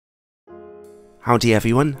Howdy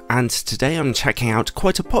everyone, and today I'm checking out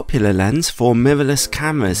quite a popular lens for mirrorless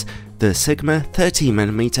cameras, the Sigma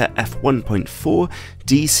 30mm f1.4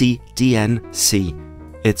 DC-DN-C.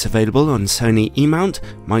 It's available on Sony E-mount,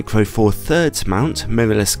 Micro Four Thirds mount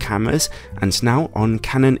mirrorless cameras, and now on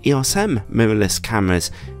Canon EOS M mirrorless cameras.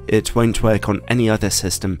 It won't work on any other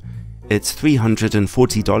system. It's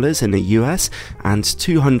 $340 in the US and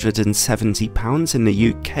 £270 in the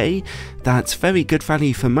UK. That's very good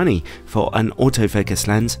value for money for an autofocus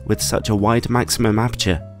lens with such a wide maximum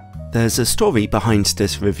aperture. There's a story behind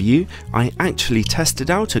this review. I actually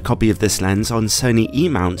tested out a copy of this lens on Sony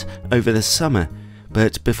E-mount over the summer.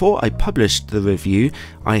 But before I published the review,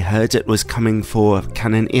 I heard it was coming for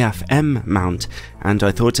Canon EOS M mount, and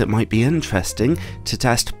I thought it might be interesting to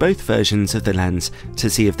test both versions of the lens to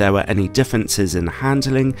see if there were any differences in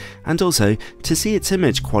handling, and also to see its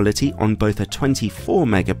image quality on both a 24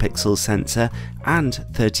 megapixel sensor and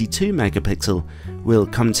 32 megapixel. We'll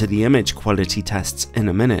come to the image quality tests in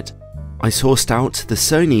a minute. I sourced out the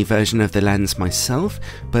Sony version of the lens myself,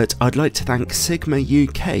 but I'd like to thank Sigma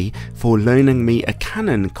UK for loaning me a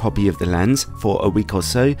Canon copy of the lens for a week or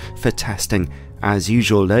so for testing. As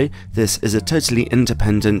usual though, this is a totally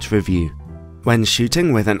independent review. When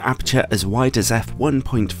shooting with an aperture as wide as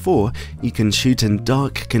f1.4, you can shoot in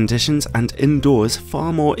dark conditions and indoors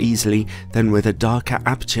far more easily than with a darker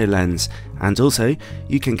aperture lens, and also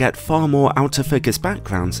you can get far more out of focus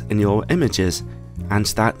backgrounds in your images. And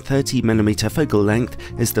that 30mm focal length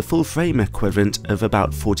is the full frame equivalent of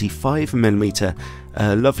about 45mm,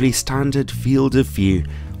 a lovely standard field of view,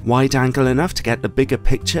 wide angle enough to get the bigger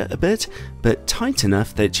picture a bit, but tight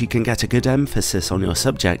enough that you can get a good emphasis on your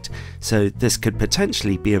subject, so this could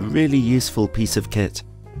potentially be a really useful piece of kit.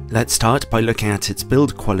 Let's start by looking at its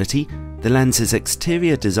build quality. The lens's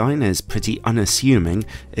exterior design is pretty unassuming,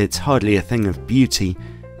 it's hardly a thing of beauty.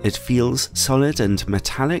 It feels solid and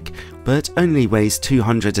metallic, but only weighs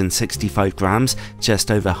 265 grams, just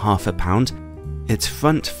over half a pound. Its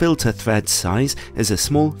front filter thread size is a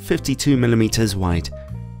small 52mm wide.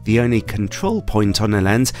 The only control point on the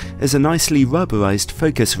lens is a nicely rubberized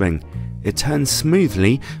focus ring. It turns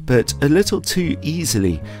smoothly, but a little too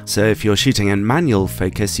easily, so if you're shooting in manual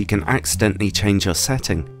focus you can accidentally change your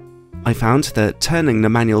setting. I found that turning the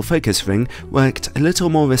manual focus ring worked a little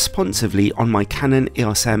more responsively on my Canon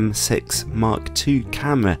EOS M6 Mark II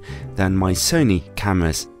camera than my Sony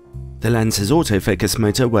cameras. The lens's autofocus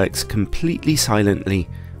motor works completely silently.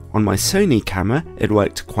 On my Sony camera it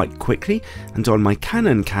worked quite quickly, and on my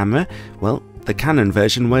Canon camera, well, the Canon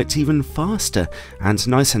version worked even faster, and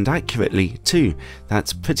nice and accurately too.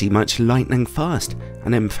 That's pretty much lightning fast,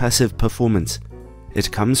 an impressive performance. It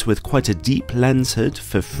comes with quite a deep lens hood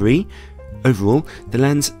for free. Overall, the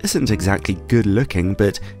lens isn't exactly good looking,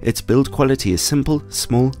 but its build quality is simple,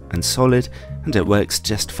 small and solid, and it works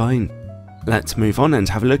just fine. Let's move on and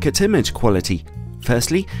have a look at image quality.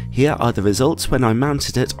 Firstly, here are the results when I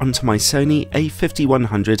mounted it onto my Sony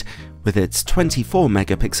a5100 with its 24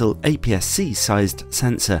 megapixel aps-c sized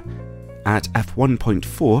sensor. At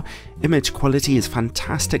f1.4, image quality is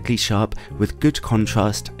fantastically sharp with good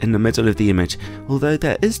contrast in the middle of the image, although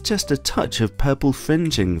there is just a touch of purple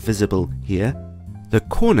fringing visible here. The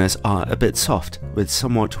corners are a bit soft, with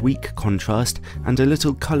somewhat weak contrast and a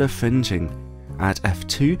little colour fringing. At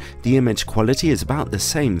f2, the image quality is about the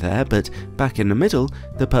same there, but back in the middle,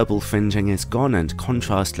 the purple fringing is gone and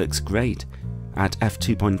contrast looks great. At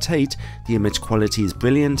f2.8, the image quality is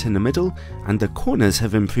brilliant in the middle, and the corners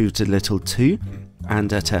have improved a little too,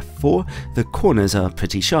 and at f4, the corners are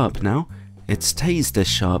pretty sharp now. It stays this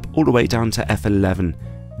sharp all the way down to f11.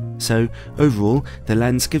 So overall, the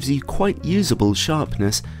lens gives you quite usable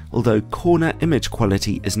sharpness, although corner image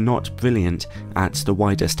quality is not brilliant at the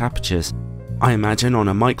widest apertures. I imagine on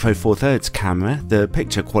a Micro Four Thirds camera, the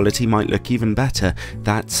picture quality might look even better.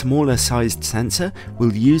 That smaller sized sensor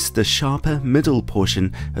will use the sharper middle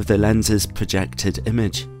portion of the lens's projected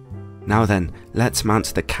image. Now then, let's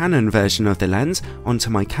mount the Canon version of the lens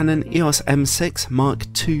onto my Canon EOS M6 Mark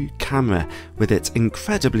II camera with its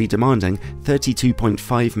incredibly demanding 32.5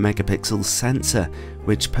 megapixel sensor,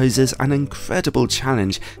 which poses an incredible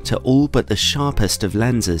challenge to all but the sharpest of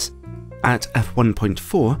lenses. At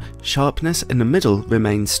f1.4, sharpness in the middle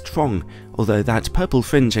remains strong, although that purple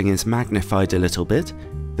fringing is magnified a little bit.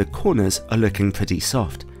 The corners are looking pretty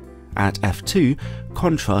soft. At f2,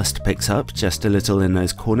 contrast picks up just a little in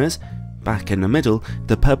those corners. Back in the middle,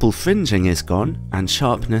 the purple fringing is gone and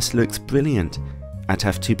sharpness looks brilliant. At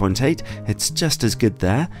f2.8, it's just as good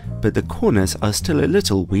there, but the corners are still a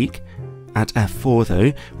little weak. At f4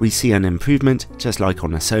 though, we see an improvement just like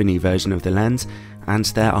on a Sony version of the lens, and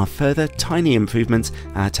there are further tiny improvements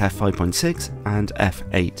at f5.6 and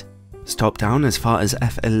f8. Stop down as far as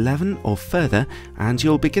f11 or further and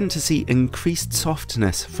you'll begin to see increased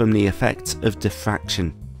softness from the effects of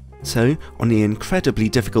diffraction. So, on the incredibly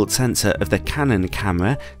difficult sensor of the Canon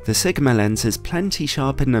camera, the Sigma lens is plenty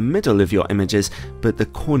sharp in the middle of your images, but the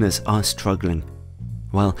corners are struggling.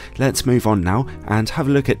 Well, let's move on now and have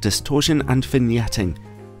a look at distortion and vignetting.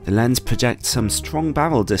 The lens projects some strong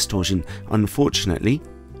barrel distortion, unfortunately.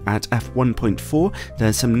 At f1.4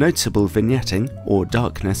 there's some noticeable vignetting, or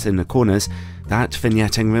darkness in the corners. That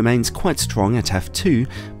vignetting remains quite strong at f2,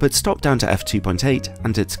 but stop down to f2.8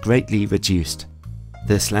 and it's greatly reduced.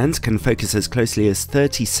 This lens can focus as closely as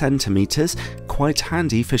 30 centimeters, quite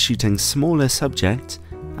handy for shooting smaller subjects.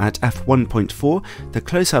 At f1.4, the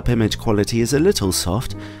close-up image quality is a little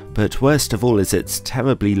soft, but worst of all is its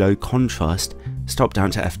terribly low contrast. Stop down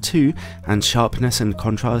to f2 and sharpness and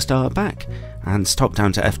contrast are back, and stop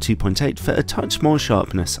down to f2.8 for a touch more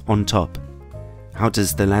sharpness on top. How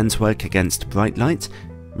does the lens work against bright light?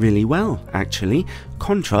 Really well, actually.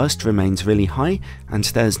 Contrast remains really high and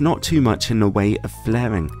there's not too much in the way of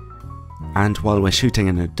flaring. And while we're shooting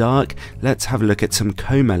in the dark, let's have a look at some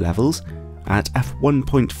chroma levels. At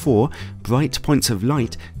f1.4, bright points of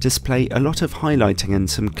light display a lot of highlighting and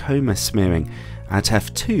some chroma smearing. At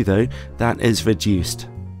f2 though, that is reduced.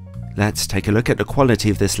 Let's take a look at the quality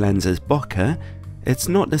of this lens's bokeh. It's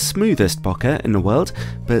not the smoothest bokeh in the world,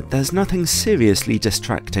 but there's nothing seriously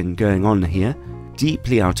distracting going on here.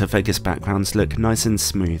 Deeply out of focus backgrounds look nice and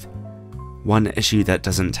smooth. One issue that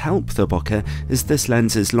doesn't help the bokeh is this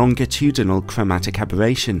lens's longitudinal chromatic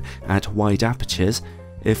aberration at wide apertures.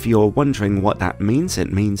 If you're wondering what that means,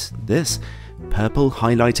 it means this: purple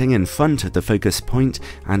highlighting in front of the focus point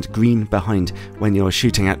and green behind when you're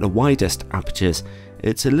shooting at the widest apertures.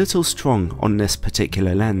 It's a little strong on this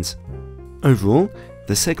particular lens. Overall,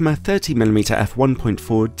 the Sigma 30mm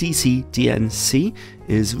f1.4 DC-DNC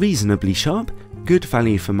is reasonably sharp, good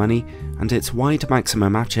value for money, and its wide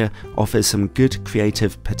maximum aperture offers some good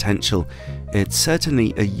creative potential. It's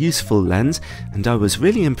certainly a useful lens, and I was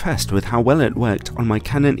really impressed with how well it worked on my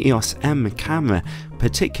Canon EOS M camera,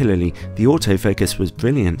 particularly the autofocus was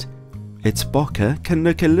brilliant. Its bokeh can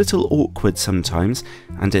look a little awkward sometimes,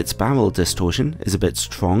 and its barrel distortion is a bit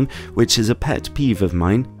strong, which is a pet peeve of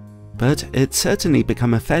mine. But it's certainly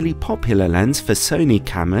become a fairly popular lens for Sony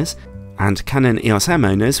cameras, and Canon EOS M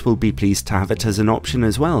owners will be pleased to have it as an option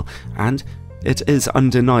as well, and it is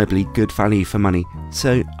undeniably good value for money,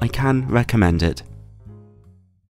 so I can recommend it.